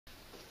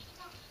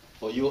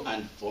for you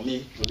and for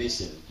me to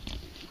listen.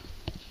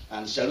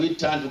 And shall we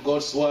turn to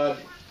God's word?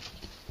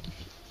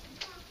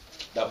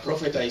 The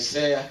prophet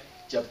Isaiah,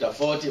 chapter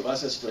 40,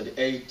 verses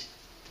 28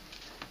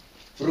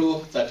 through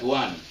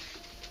 31.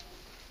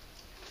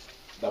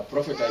 The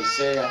prophet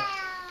Isaiah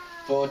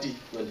 40,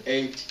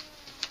 28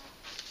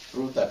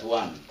 through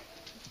 31.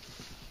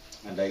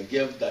 And I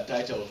gave the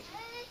title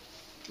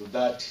to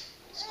that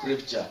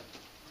scripture,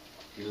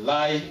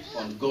 Rely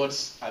on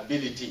God's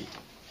Ability.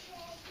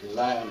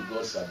 Rely on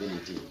God's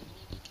ability.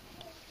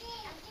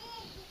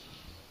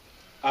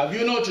 Have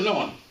you not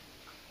known?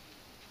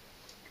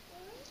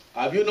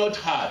 Have you not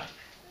heard?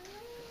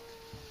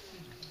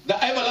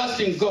 The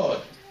everlasting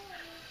God,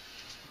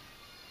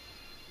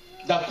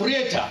 the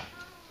creator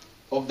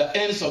of the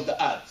ends of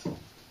the earth,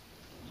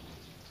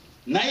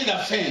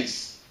 neither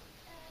faints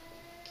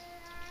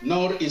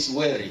nor is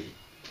weary.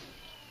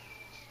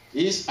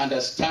 His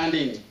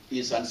understanding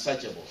is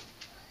unsearchable.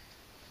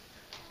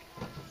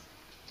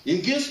 He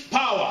gives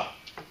power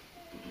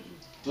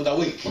to the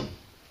weak,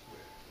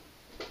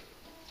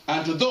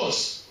 and to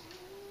those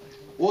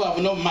who have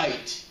no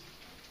might,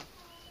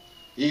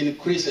 he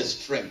increases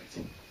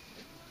strength.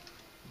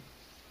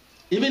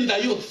 Even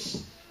the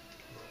youths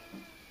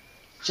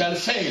shall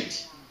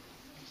faint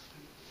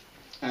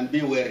and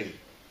be weary,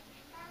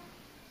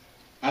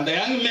 and the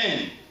young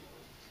men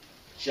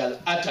shall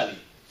utterly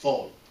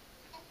fall.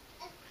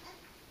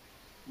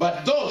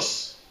 But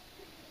those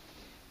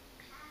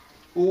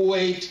who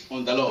wait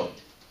on the Lord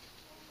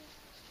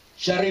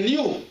shall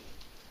renew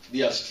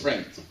their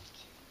strength.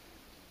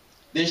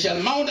 They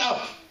shall mount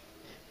up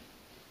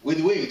with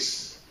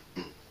wings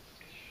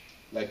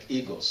like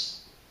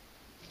eagles.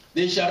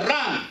 They shall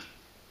run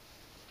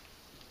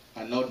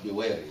and not be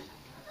weary.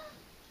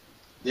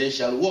 They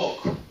shall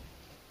walk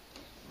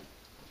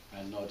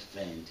and not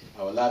faint.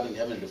 Our loving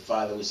Heavenly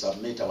Father, we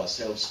submit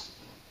ourselves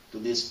to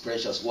this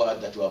precious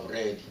word that we have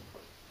read.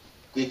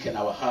 Quicken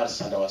our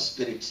hearts and our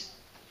spirit.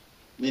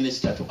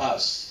 Minister to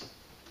us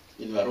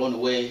in your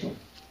own way,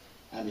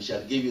 and we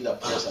shall give you the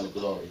praise and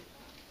glory.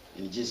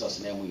 In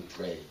Jesus' name we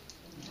pray.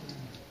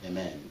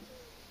 Amen.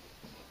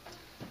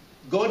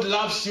 God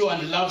loves you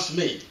and loves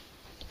me.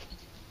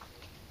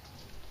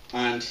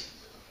 And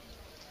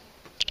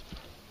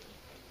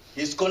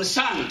he's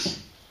concerned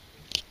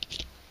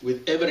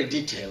with every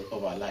detail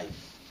of our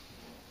life.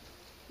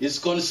 He's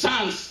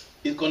concerned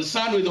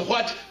with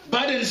what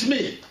burdens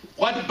me,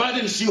 what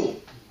burdens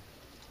you.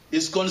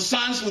 He's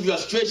concerned with your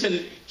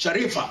situation,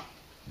 Sharifa,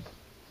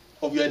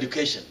 of your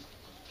education.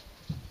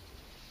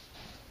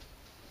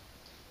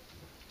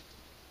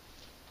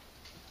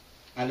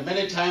 And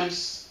many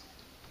times,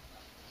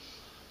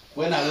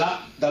 when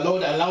the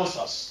Lord allows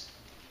us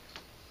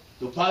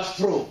to pass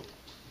through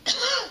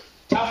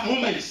tough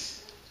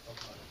moments,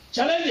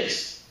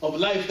 challenges of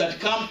life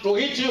that come to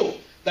hit you,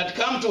 that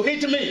come to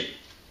hit me,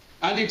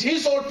 and it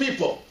hits all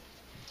people,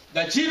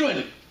 the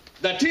children,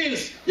 the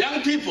teens,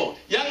 young people,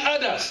 young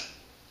adults,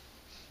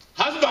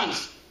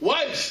 husbands,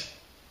 wives,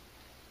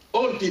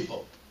 all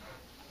people.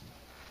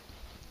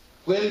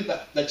 When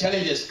the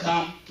challenges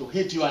come to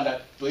hit you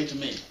and to hit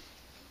me,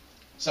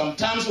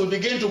 sometimes we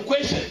begin to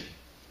question,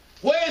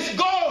 where is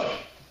God?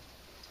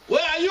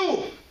 Where are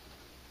you?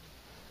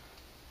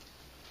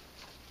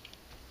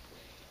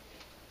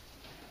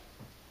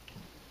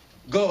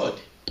 God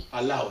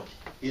allowed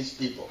his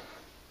people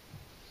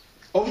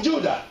of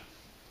Judah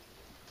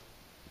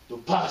to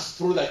pass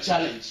through the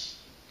challenge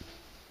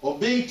of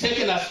being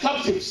taken as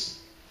captives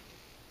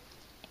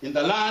in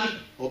the land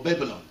of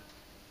Babylon.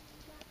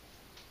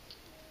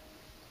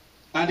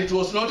 And it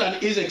was not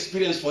an easy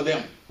experience for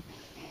them.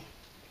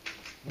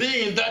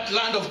 Being in that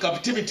land of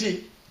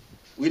captivity,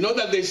 we know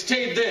that they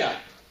stayed there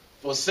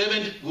for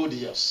 7 good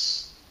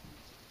years.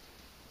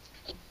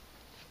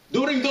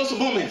 During those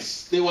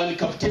moments, they were in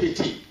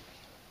captivity.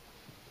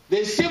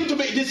 They seemed to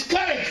be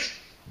discouraged.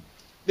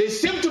 They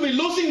seemed to be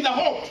losing the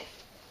hope.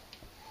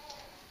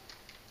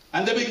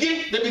 And they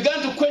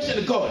began to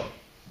question God.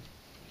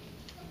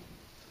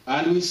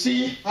 And we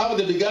see how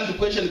they began to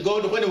question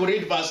God when we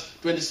read verse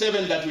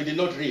 27 that we did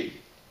not read.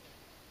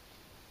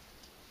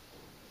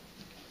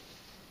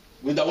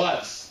 With the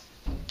words,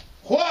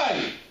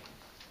 why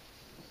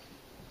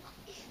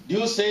do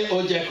you say,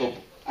 O Jacob,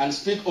 and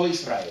speak, O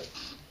Israel?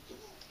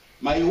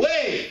 My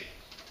way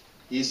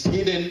is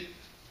hidden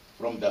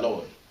from the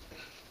Lord,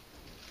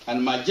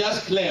 and my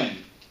just claim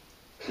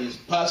is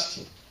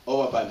passed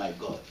over by my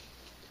God.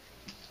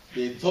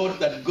 They thought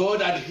that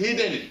God had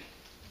hidden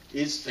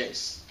his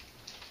face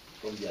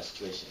from their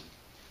situation.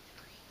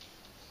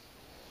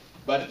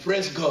 But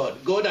praise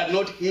God, God had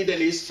not hidden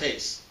his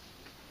face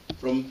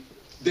from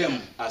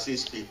them as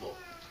his people.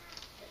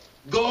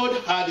 God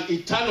had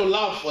eternal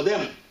love for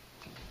them.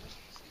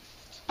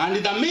 And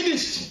in the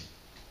midst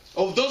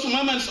of those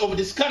moments of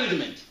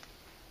discouragement,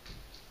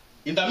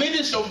 in the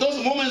midst of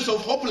those moments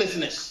of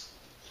hopelessness,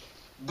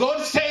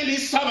 God sent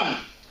his servant,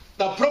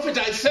 the prophet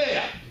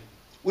Isaiah,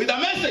 with a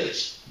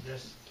message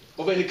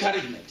of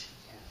encouragement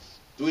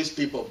to his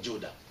people of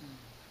Judah.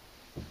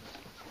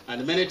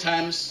 And many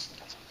times,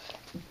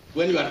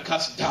 when you are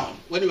cast down,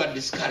 when you are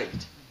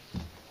discouraged,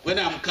 when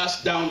I am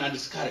cast down and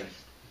discouraged,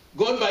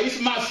 God by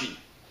his mercy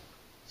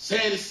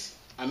sends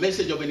a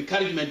message of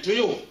encouragement to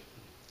you.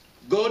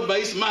 God by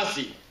his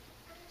mercy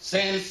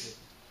sends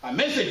a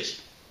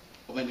message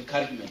of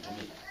encouragement to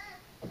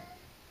me.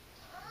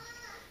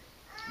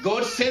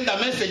 God sent a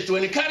message to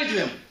encourage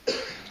them,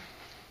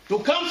 to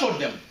comfort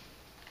them,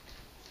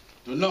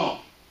 to know,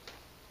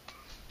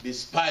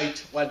 despite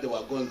what they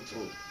were going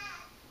through,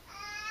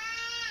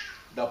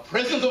 the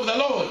presence of the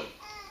Lord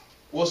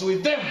was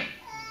with them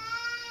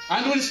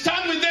and will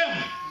stand with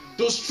them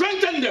to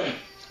strengthen them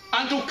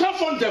and to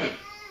comfort them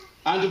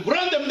and to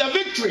grant them the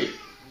victory,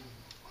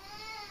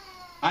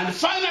 and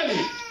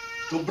finally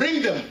to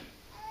bring them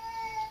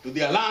to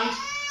their land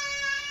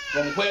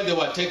from where they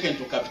were taken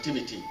to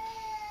captivity.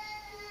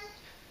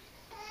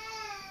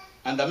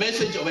 And the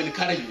message of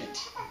encouragement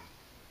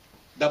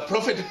the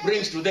prophet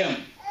brings to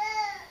them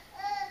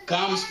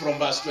comes from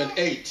verse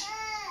 28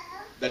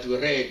 that we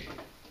read.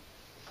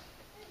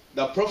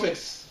 The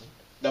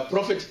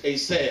prophet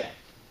Isaiah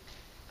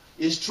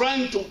is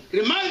trying to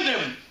remind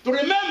them to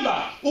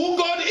remember who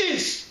God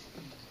is.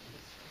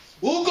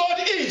 Who God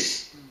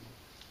is.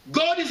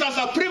 God is a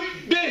supreme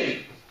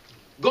being.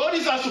 God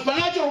is a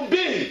supernatural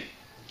being.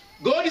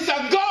 God is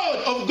a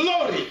God of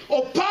glory,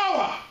 of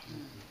power.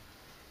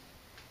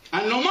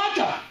 And no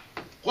matter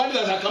what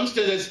the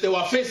circumstances they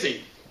were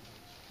facing,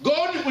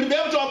 God will be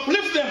able to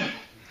uplift them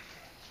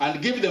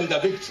and give them the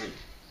victory.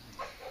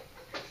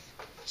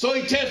 So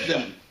he tells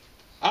them,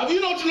 have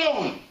you not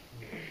known?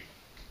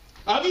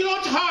 Have you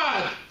not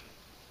heard?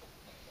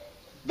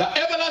 The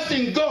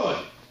everlasting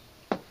God.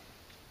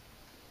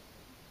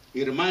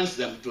 He reminds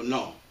them to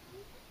know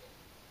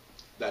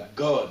that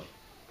God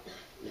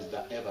is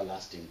the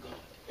everlasting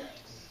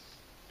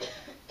God.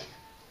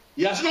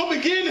 He has no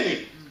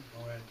beginning.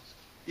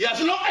 He has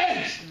no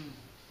end.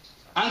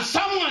 And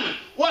someone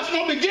who has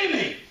no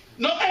beginning,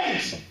 no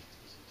end,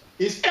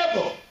 is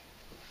able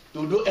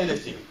to do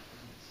anything.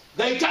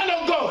 The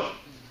eternal God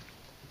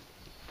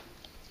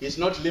is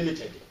not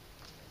limited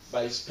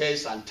by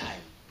space and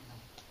time.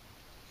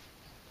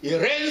 He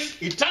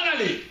reigns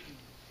eternally,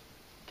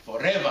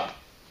 forever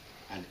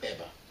and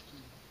ever.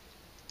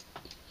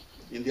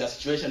 In their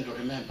situation, to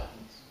remember,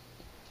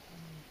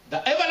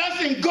 the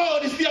everlasting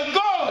God is their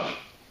God.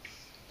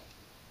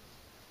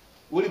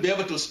 Will be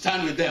able to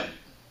stand with them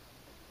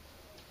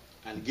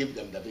and give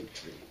them the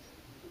victory.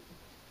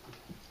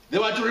 They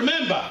were to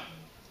remember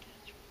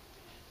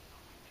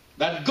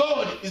that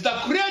God is the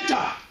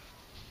creator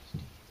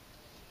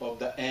of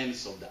the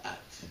ends of the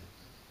earth.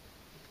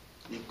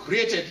 He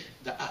created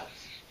the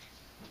earth.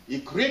 He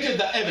created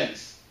the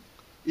heavens.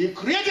 He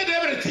created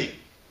everything.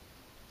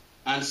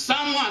 And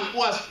someone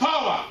who has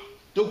power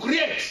to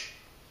create,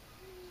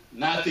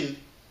 nothing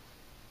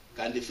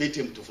can defeat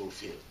him to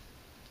fulfill.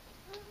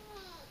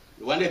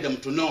 He wanted them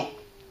to know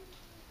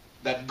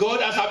that God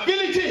has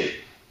ability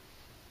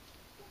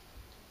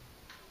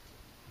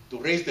to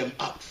raise them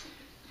up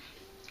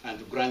and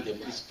to grant them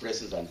his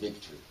presence and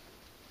victory.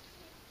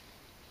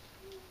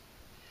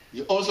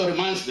 He also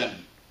reminds them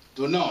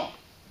to know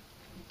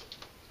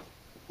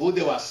who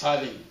they were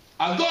serving.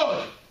 A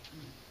God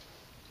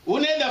who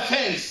neither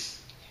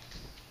faints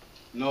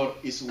nor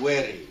is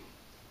weary.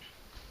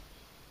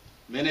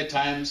 Many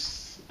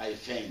times I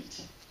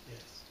faint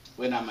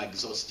when I'm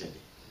exhausted.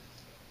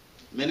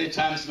 Many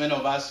times many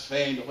of us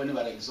faint when we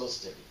are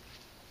exhausted.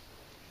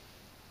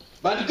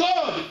 But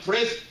God,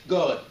 praise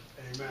God.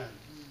 Amen.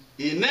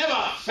 He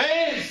never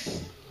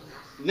faints,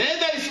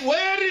 neither is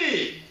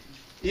weary.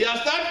 He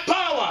has that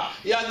power,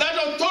 he has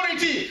that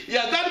authority, he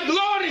has that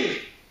glory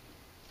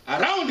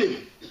around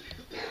him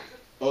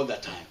all the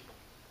time.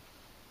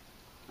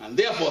 And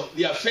therefore,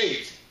 their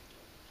faith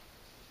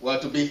were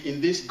to be in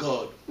this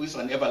God, who is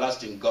an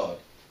everlasting God.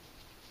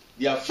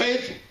 Their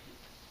faith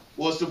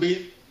was to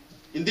be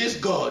in this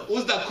God, who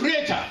is the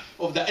creator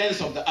of the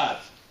ends of the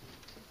earth,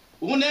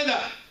 who neither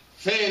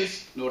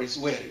fails nor is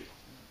weary,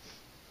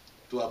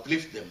 to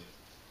uplift them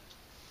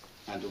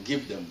and to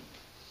give them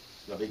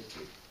the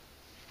victory.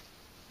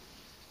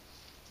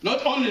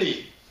 Not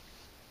only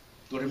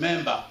to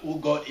remember who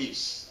God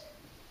is,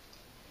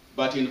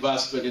 but in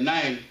verse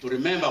 29, to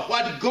remember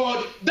what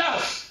God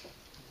does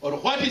or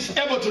what he's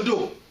able to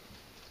do.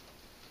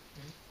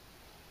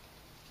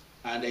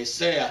 And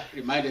Isaiah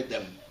reminded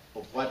them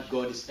of what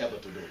God is able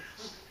to do.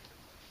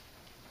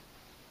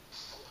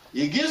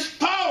 He gives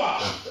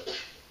power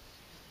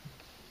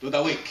to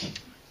the weak,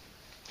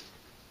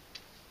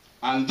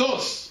 and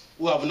those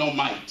who have no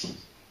might,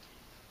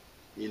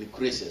 he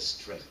increases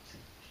strength.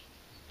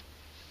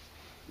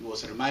 He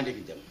was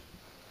reminding them.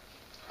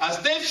 As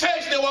they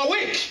felt they were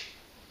weak,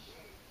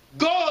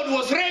 God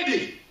was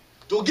ready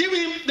to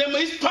give them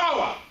his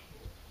power,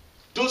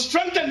 to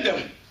strengthen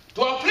them,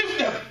 to uplift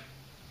them,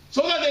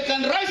 so that they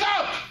can rise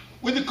up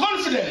with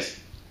confidence,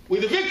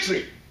 with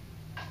victory,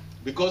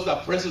 because the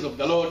presence of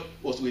the Lord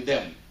was with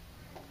them.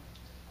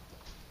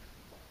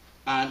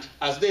 And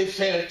as they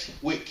felt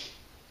weak,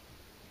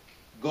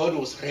 God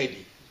was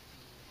ready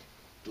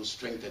to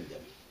strengthen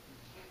them.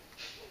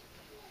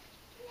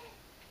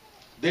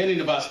 Then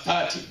in verse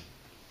 30,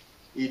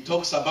 he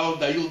talks about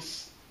the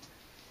youth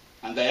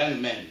and the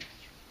young men.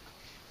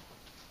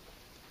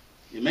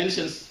 He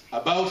mentions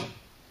about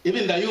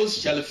even the youth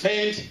shall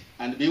faint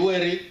and be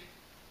weary,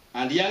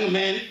 and young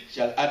men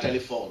shall utterly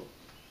fall.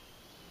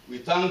 We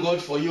thank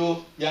God for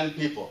you, young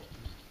people.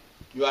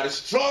 You are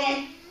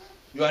strong,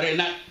 you are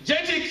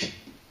energetic,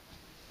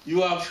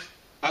 you have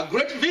a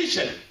great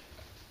vision,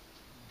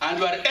 and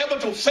you are able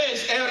to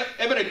face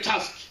every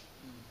task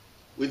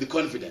with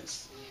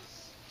confidence.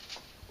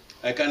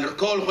 I can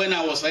recall when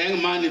I was a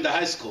young man in the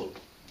high school,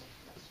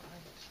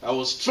 I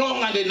was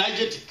strong and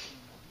energetic.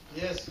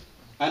 Yes.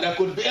 And I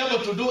could be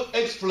able to do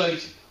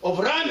exploit of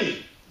running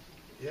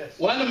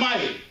 1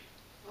 mile,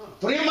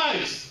 3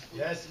 miles,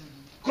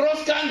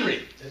 cross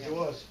country,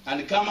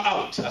 and come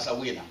out as a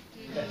winner.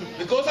 Yes.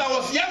 Because I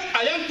was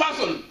a young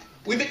person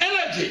with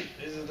energy,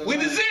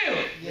 with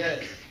zeal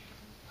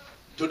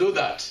to do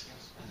that.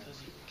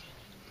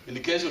 In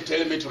case you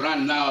tell me to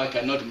run now, I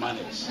cannot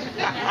manage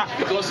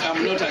because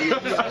I'm not a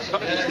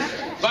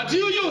youth. But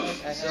you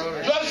youth,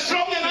 you are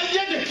strong and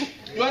energetic.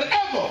 You are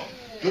able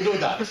to do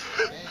that.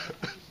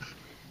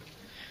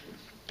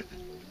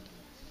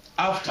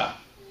 After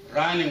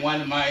running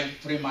 1 mile,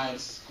 3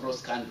 miles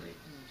cross country,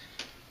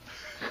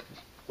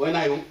 when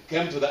I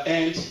came to the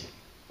end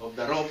of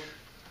the rope,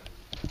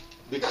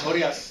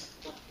 victorious,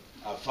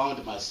 I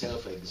found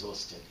myself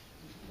exhausted.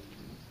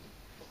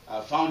 I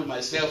found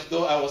myself,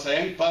 though I was a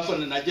young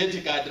person,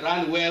 energetic, I'd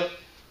run well,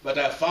 but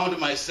I found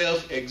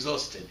myself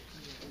exhausted.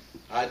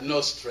 I had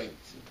no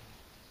strength.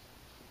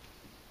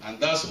 And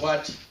that's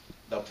what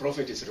the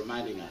prophet is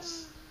reminding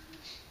us.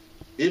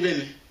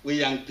 Even we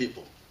young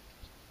people,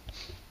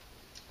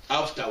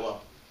 after we're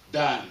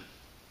done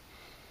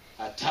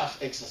a tough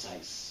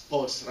exercise,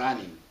 sports,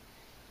 running,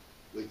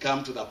 we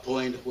come to the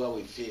point where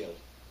we feel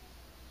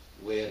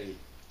weary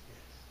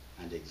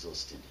and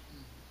exhausted.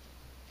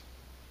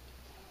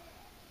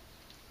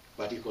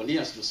 But he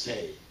continues to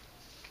say,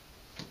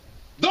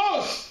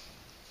 those,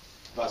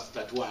 verse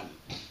 31,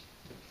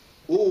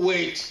 who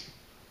wait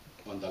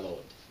on the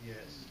Lord. Yes.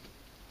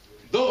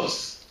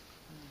 Those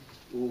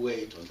who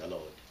wait on the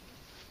Lord.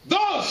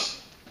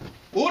 Those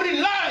who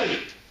rely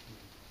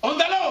on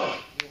the Lord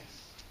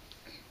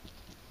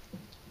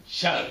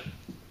shall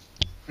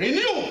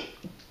renew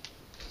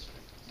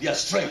their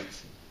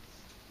strength.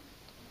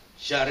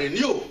 Shall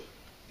renew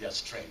their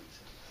strength.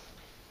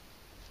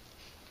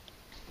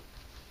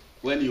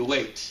 When you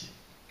wait,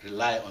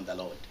 rely on the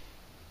Lord.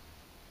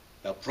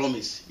 The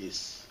promise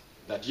is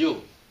that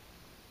you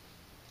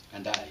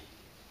and I,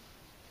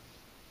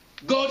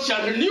 God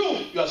shall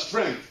renew your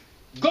strength.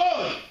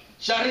 God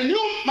shall renew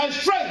my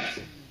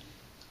strength.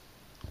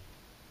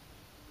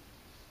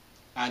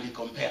 And he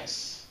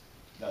compares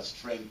the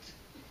strength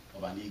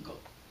of an eagle.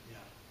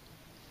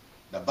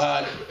 The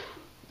bird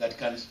that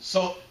can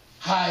soar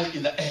high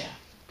in the air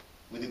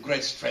with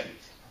great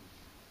strength.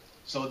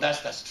 So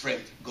that's the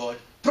strength God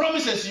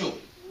promises you.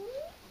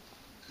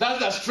 That's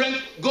the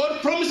strength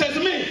God promises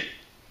me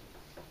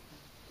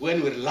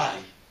when we rely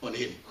on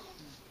him.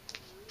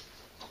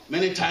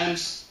 Many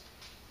times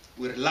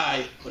we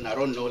rely on our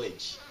own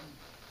knowledge.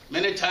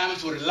 Many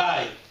times we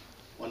rely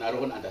on our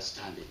own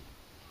understanding.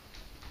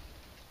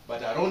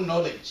 But our own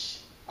knowledge,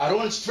 our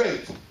own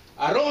strength,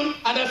 our own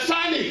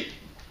understanding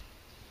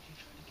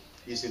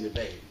is in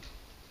vain.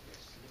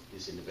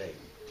 Is in vain.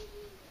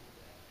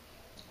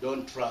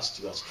 Don't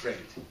trust your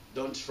strength.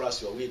 Don't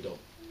trust your wisdom.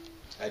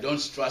 I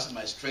don't trust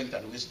my strength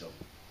and wisdom.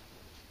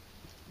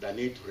 They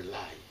need to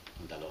rely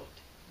on the Lord.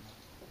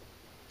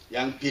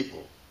 Young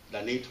people,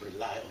 they need to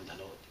rely on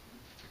the Lord.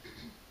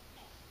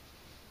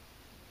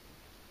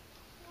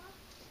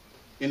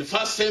 In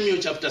 1 Samuel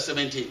chapter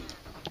 17,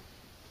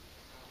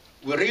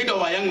 we read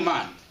of a young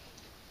man,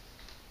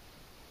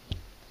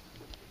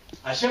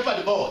 a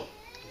shepherd boy,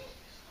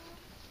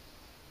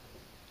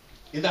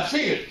 in the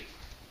field,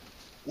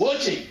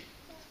 watching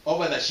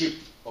over the sheep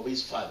of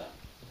his father,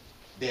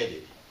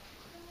 David,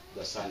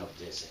 the son of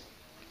Jesse.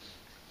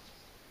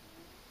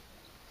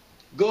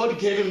 God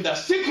gave him the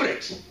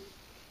secret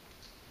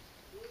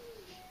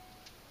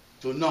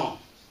to know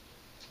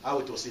how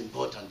it was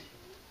important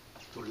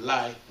to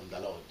rely on the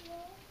Lord.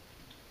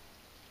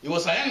 He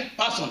was a young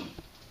person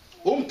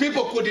whom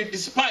people could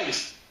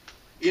despise.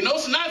 He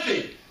knows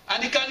nothing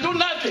and he can do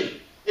nothing.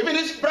 Even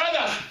his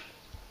brothers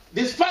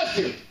despised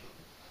him.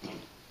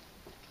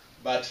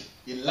 But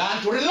he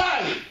learned to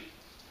rely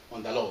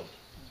on the Lord.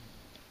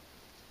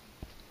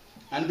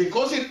 And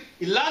because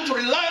he learned to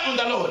rely on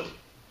the Lord,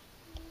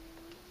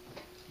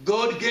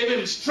 God gave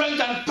him strength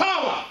and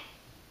power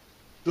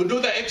to do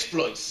the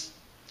exploits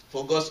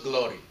for God's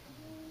glory.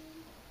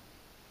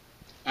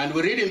 And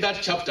we read in that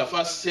chapter,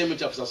 1 Samuel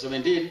chapter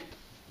 17,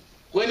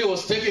 when he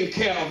was taking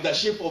care of the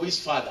sheep of his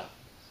father,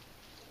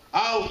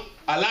 how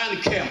a lion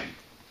came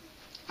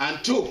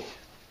and took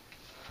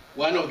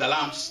one of the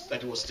lambs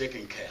that he was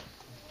taking care.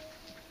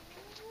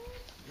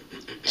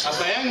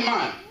 As a young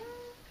man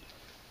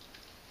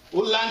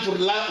who learned to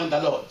rely on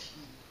the Lord,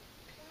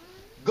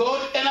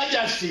 God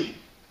energized him,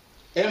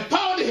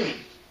 empowered him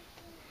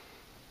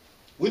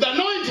with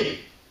anointing anointing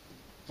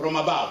from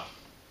above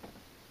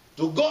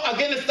to go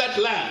against that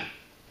land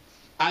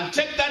and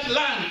take that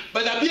land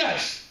by the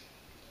beards.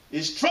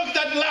 He struck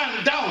that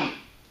land down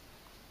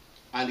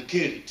and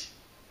killed it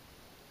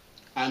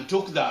and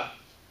took the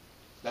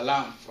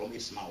lamb from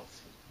its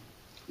mouth.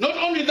 Not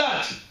only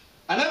that,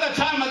 another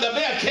time when the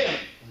bear came,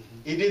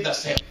 he did the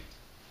same.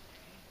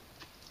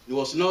 He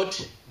was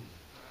not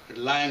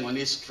relying on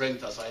his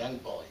strength as a young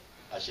boy,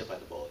 a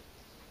shepherd boy.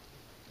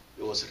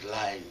 He was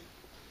relying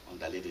on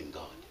the living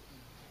God.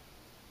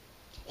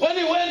 When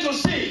he went to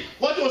see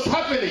what was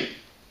happening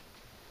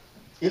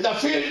in the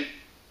field,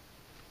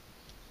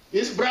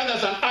 his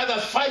brothers and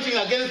others fighting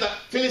against the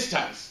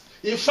Philistines,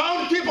 he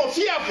found people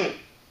fearful,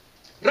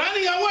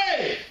 running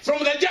away from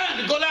the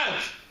giant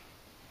Goliath.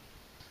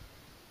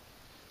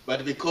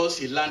 But because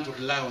he learned to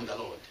rely on the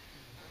Lord,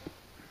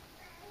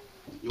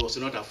 he was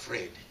not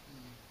afraid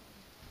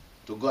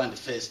to go and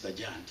face the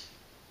giant.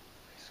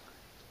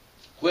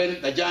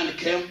 When the giant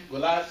came,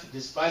 Goliath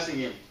despising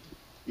him,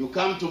 you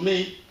come to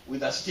me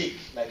with a stick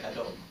like a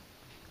dog.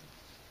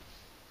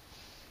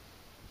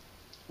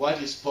 What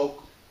he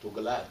spoke to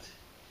Goliath,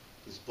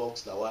 he spoke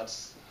the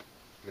words,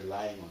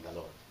 relying on the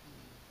Lord.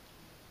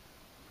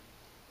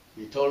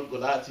 He told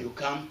Goliath, you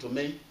come to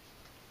me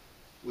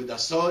with a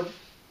sword,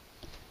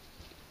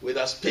 with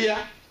a spear,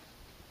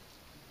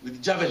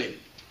 with javelin.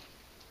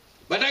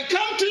 But I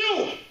come to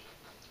you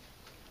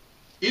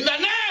in the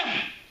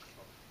name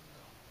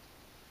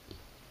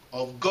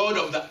of God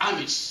of the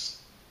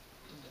armies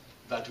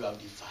that you have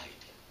defied.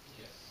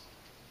 Yes.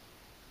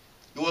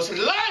 He was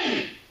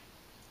relying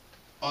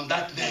on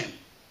that name,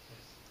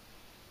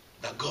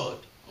 the God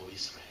of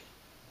Israel.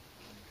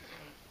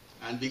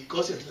 And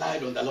because he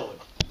relied on the Lord,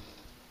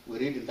 we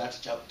read in that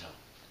chapter,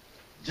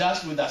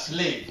 just with a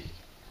sling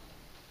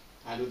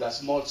and with a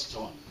small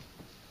stone,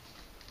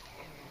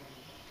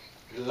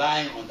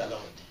 relying on the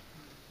Lord,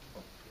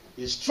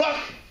 he struck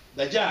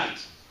the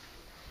giant,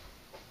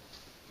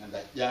 and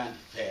the giant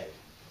fell.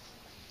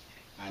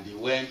 And he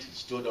went,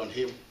 stood on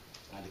him,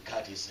 and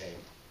cut his head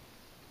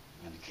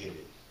and killed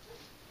him.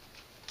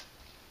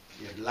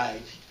 He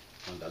relied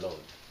on the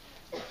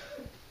Lord.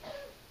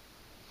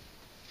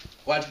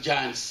 What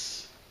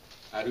giants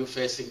are you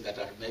facing that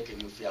are making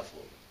you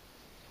fearful?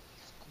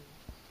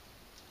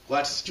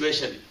 What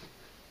situation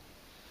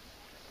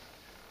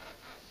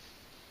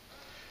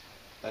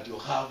that you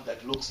have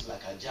that looks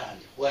like a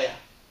giant, where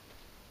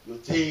you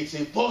think it's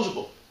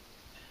impossible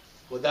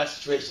for that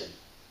situation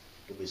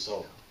to be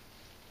solved?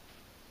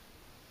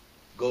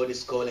 God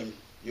is calling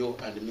you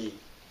and me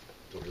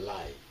to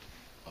rely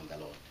on the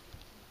Lord.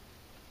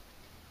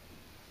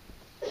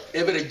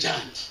 Every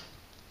giant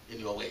in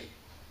your way,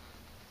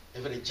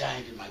 every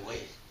giant in my way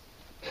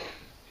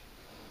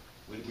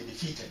will be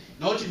defeated.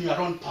 Not in your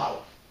own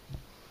power,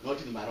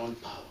 not in my own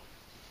power,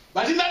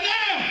 but in the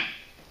name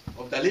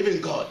of the living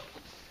God,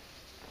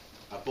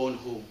 upon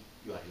whom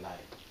you are relying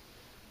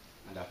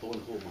and upon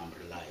whom I'm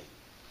relying.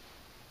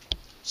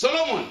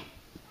 Solomon,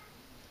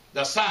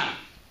 the son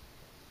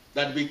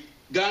that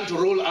began to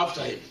rule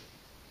after him,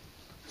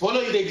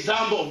 following the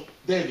example of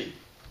David,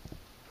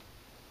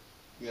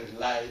 he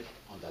relied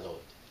on the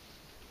Lord.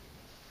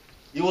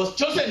 He was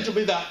chosen to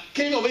be the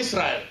king of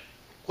Israel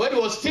when he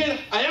was still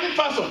a young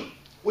person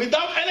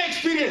without any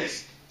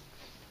experience.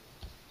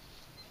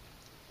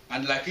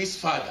 And like his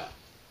father,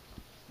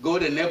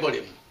 God enabled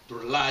him to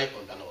rely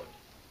on the Lord.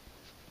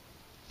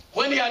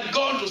 When he had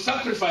gone to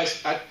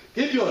sacrifice at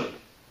Gibeon,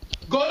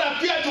 God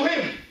appeared to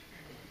him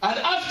and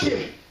asked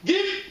him,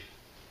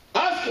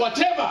 ask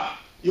whatever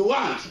you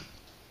want,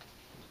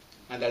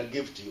 and I'll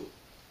give to you.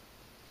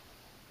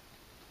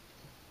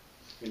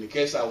 In the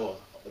case of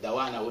the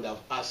one, I would have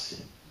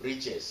asked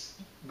riches,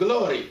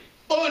 glory,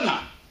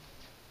 honor.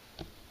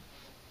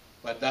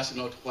 But that's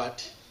not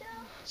what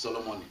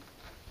Solomon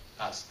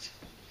asked.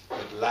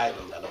 He relied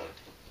on the Lord.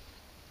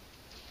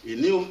 He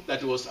knew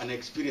that he was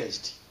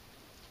unexperienced.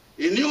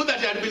 He knew that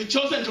he had been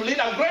chosen to lead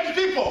a great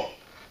people.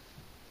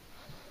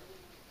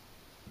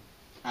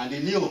 And he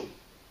knew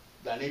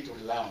the need to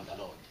rely on the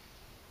Lord.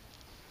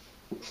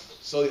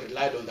 So he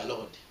relied on the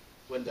Lord.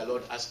 When the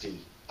Lord asked him,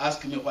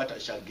 ask me what I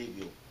shall give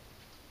you.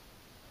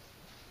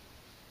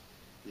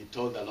 He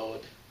told the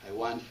Lord, I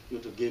want you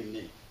to give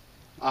me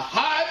a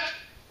heart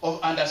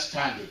of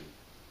understanding,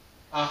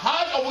 a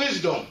heart of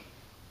wisdom,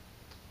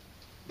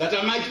 that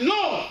I might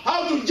know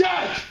how to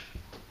judge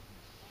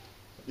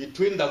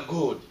between the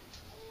good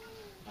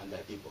and the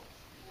evil.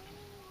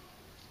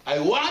 I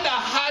want a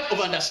heart of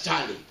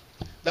understanding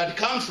that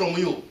comes from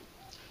you,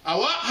 a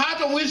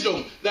heart of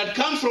wisdom that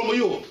comes from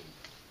you,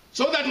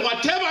 so that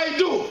whatever I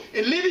do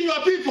in leading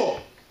your people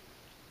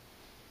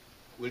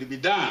will be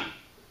done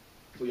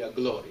for your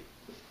glory,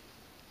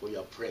 for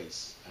your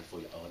praise, and for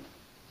your honor.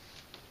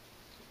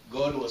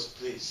 God was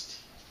pleased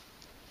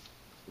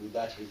with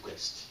that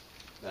request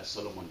that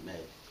Solomon made,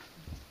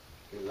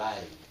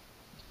 relying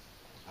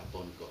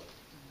upon God,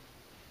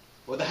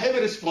 for the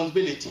heavy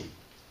responsibility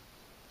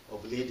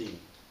of leading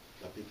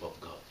the people of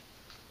God,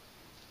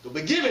 to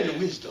be given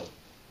wisdom,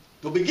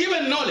 to be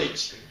given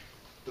knowledge,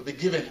 to be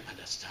given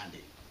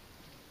understanding.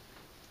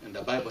 And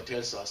the Bible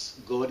tells us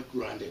God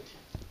granted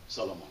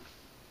Solomon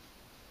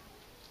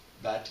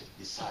that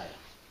desire.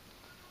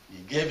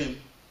 He gave him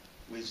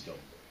wisdom,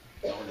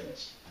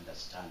 knowledge,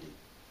 understanding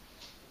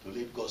to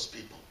lead God's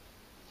people.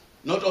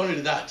 Not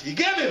only that, he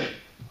gave him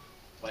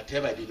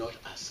whatever he did not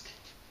ask.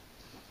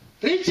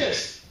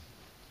 Riches,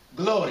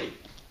 glory,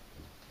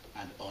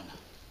 and honor.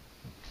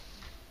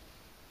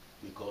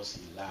 Because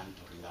he learned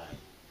to rely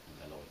on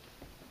the Lord.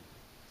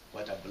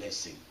 What a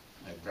blessing,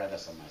 my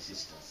brothers and my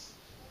sisters,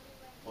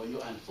 for you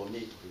and for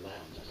me to rely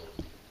on the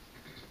Lord.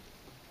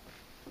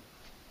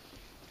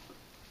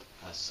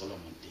 As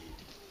Solomon did.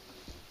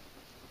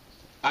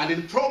 And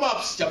in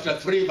Proverbs chapter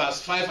 3,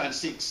 verse 5 and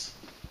 6,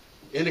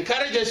 it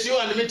encourages you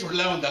and me to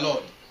rely on the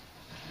Lord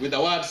with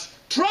the words,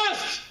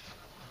 trust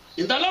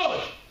in the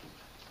Lord,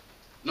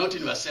 not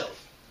in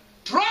yourself.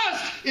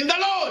 Trust in the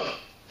Lord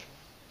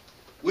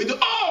with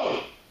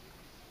all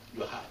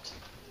your heart.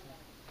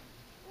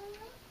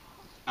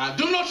 And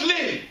do not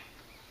lean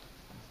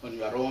on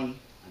your own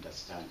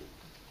understanding.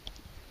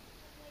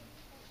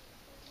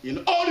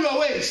 In all your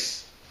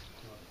ways,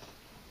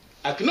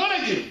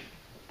 acknowledge him.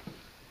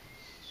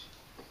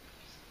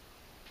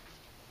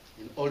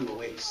 In all your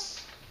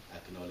ways,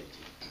 acknowledge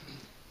him.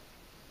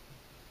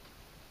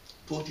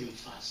 Put him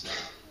first.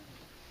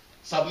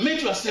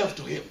 Submit yourself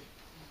to him.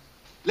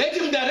 Let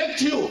him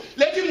direct you.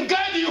 Let him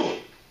guide you.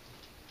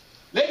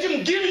 Let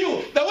him give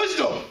you the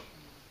wisdom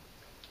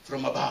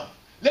from above.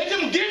 Let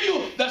him give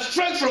you the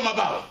strength from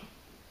above.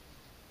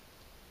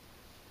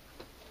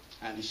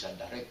 And he shall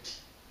direct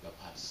your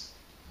paths.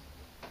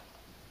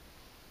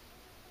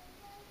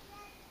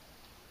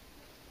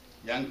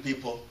 Young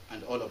people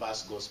and all of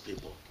us God's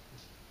people,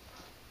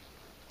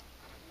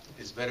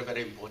 it's very,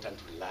 very important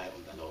to rely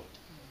on the Lord.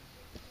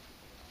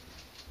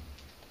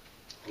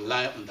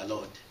 Rely on the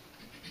Lord.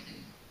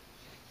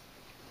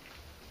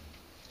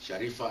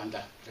 Sharifa and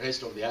the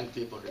rest of the young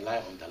people rely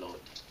on the Lord.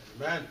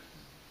 Amen.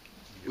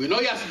 We know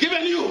he has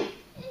given you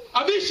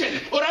a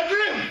vision or a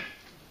dream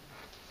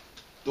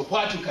to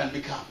what you can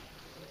become.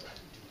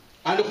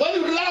 And when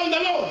you rely on the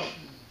Lord,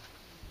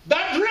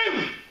 that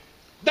dream,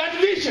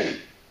 that vision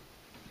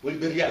will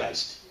be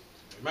realized.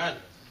 Amen.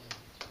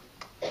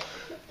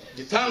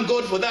 You thank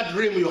God for that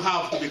dream you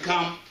have to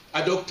become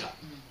a doctor.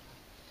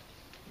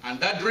 And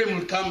that dream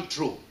will come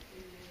true.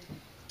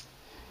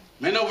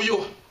 Many of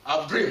you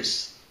have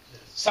dreams.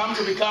 Some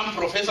to become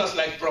professors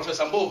like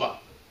Professor Mbova.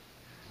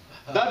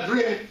 That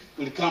dream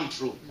will come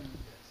true.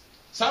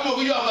 Some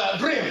of you have a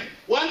dream.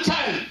 One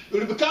time you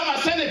will become a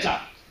senator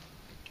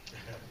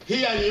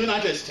here in the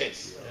United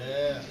States.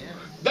 Yeah.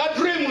 That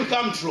dream will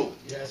come true.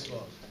 Yes,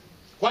 Lord.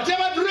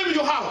 Whatever dream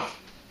you have,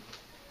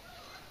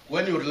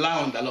 when you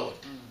rely on the Lord,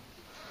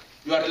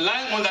 you are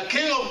relying on the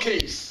King of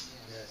Kings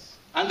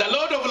and the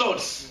Lord of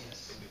Lords,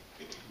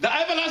 the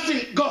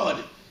everlasting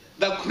God,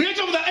 the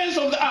creator of the ends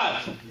of the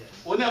earth,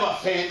 who never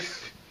fails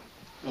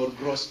nor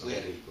grows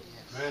weary.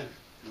 Amen.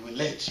 He will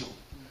let you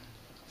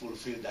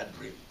fulfill that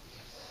dream.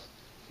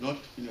 Not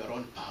in your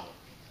own power,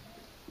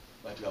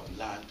 but you have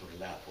learned to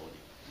rely upon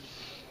Him.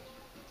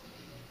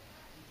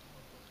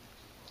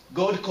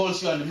 God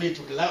calls you and me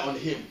to rely on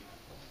Him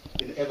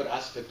in every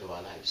aspect of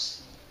our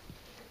lives.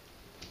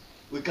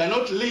 We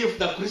cannot live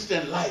the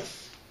Christian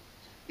life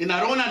in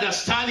our own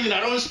understanding, in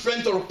our own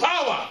strength or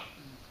power.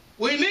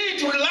 We need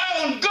to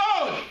rely on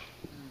God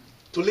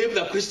to live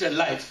the Christian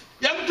life.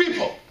 Young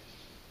people,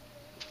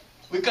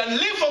 we can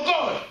live for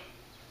God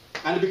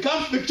and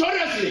become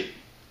victoriously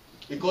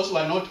because we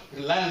are not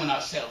relying on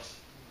ourselves,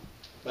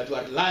 but we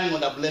are relying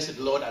on the blessed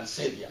Lord and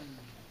Savior.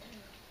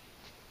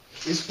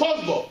 It's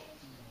possible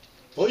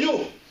for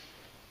you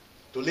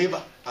to live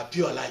a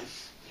pure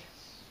life.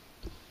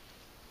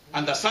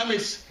 And the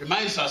psalmist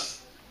reminds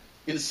us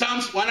in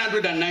Psalms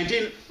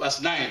 119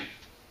 verse 9,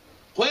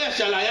 where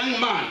shall a young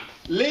man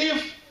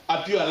live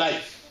a pure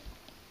life?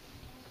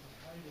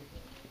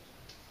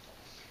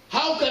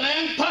 How can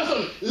a young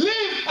person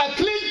live a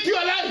clean,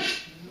 pure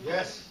life?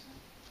 Yes.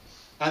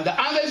 And the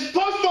answer is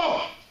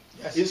possible.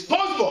 Yes. It's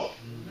possible.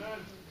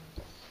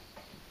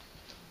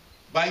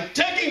 By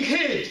taking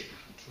heed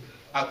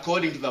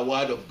according to the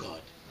word of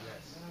God.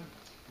 Yes.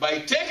 By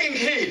taking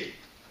heed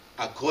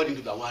according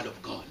to the word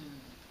of God.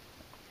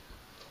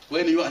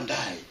 When you and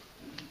I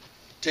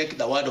take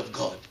the word of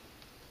God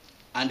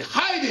and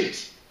hide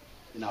it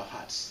in our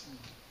hearts,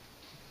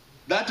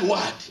 that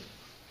word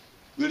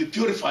will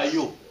purify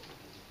you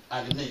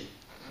and me.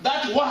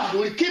 That word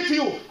will keep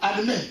you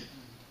and me.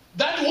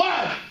 That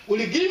word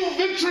will give you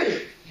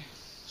victory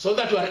so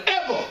that you are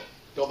able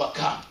to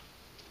overcome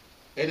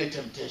any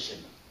temptation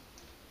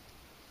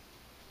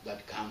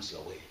that comes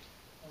your way.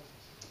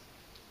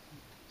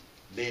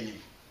 Leaning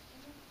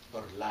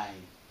or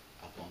relying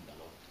upon the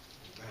Lord.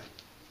 Amen.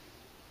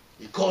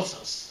 He calls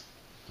us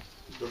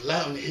to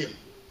rely on Him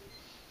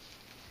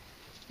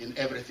in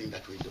everything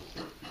that we do.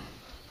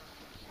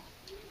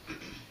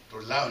 To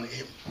rely on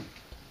Him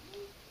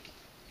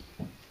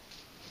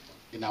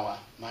in our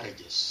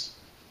marriages.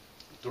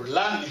 To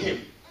rely on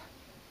Him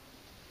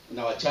in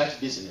our church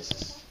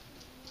businesses.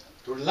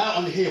 To rely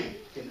on Him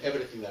in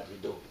everything that we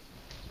do.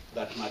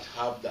 that might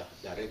have the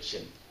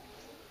direction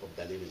of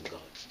the living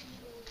God.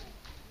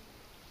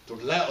 To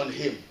rely on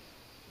him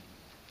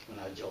on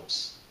our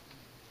jobs.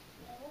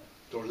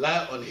 To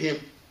rely on him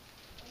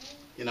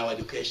in our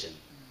education.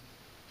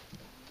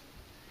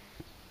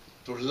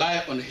 To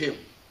rely on him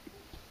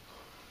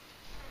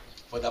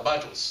for the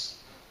battles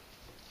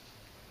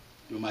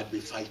you might be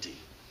fighting.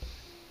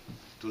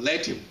 To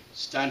let him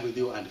stand with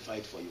you and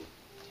fight for you.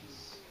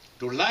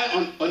 To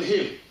rely on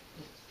him,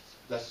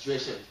 the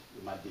situation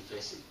you might be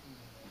facing.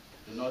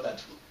 To know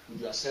that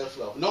with yourself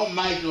you have no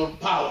might nor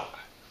power,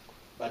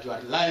 but you are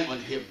relying on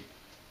him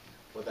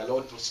for the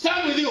Lord to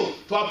stand with you,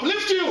 to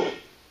uplift you,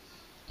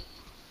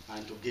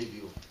 and to give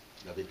you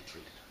the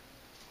victory.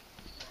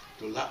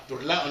 To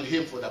rely on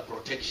him for the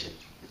protection.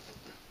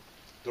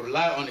 To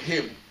rely on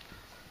him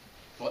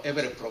for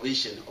every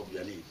provision of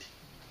your need,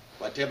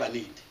 whatever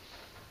need.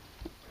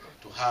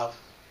 To have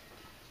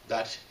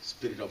that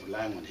spirit of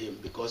relying on him,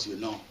 because you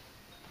know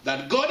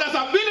that God has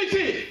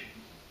ability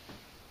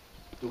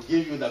to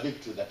give you the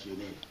victory that you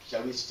need.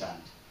 Shall we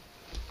stand?